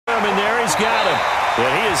He's got him.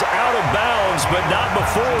 And he is out of bounds, but not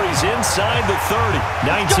before he's inside the 30.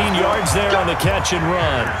 19 yards there on the catch and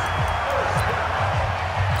run.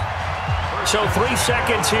 So 3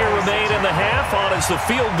 seconds here remain in the half on as the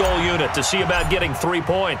field goal unit to see about getting 3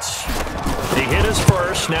 points. He hit his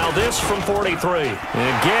first. Now this from 43.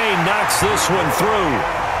 And Gay knocks this one through.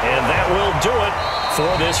 And that will do it for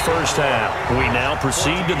this first half. We now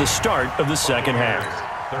proceed to the start of the second half.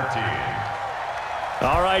 13.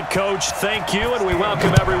 All right, Coach, thank you, and we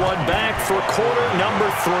welcome everyone back for quarter number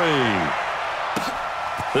 3.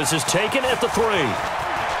 This is taken at the 3.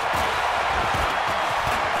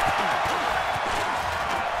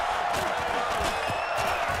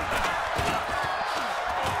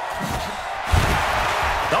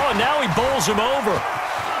 Oh, and now he bowls him over.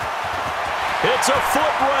 It's a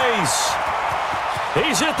foot race.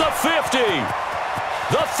 He's at the 50,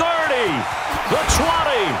 the 30, the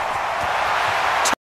 20.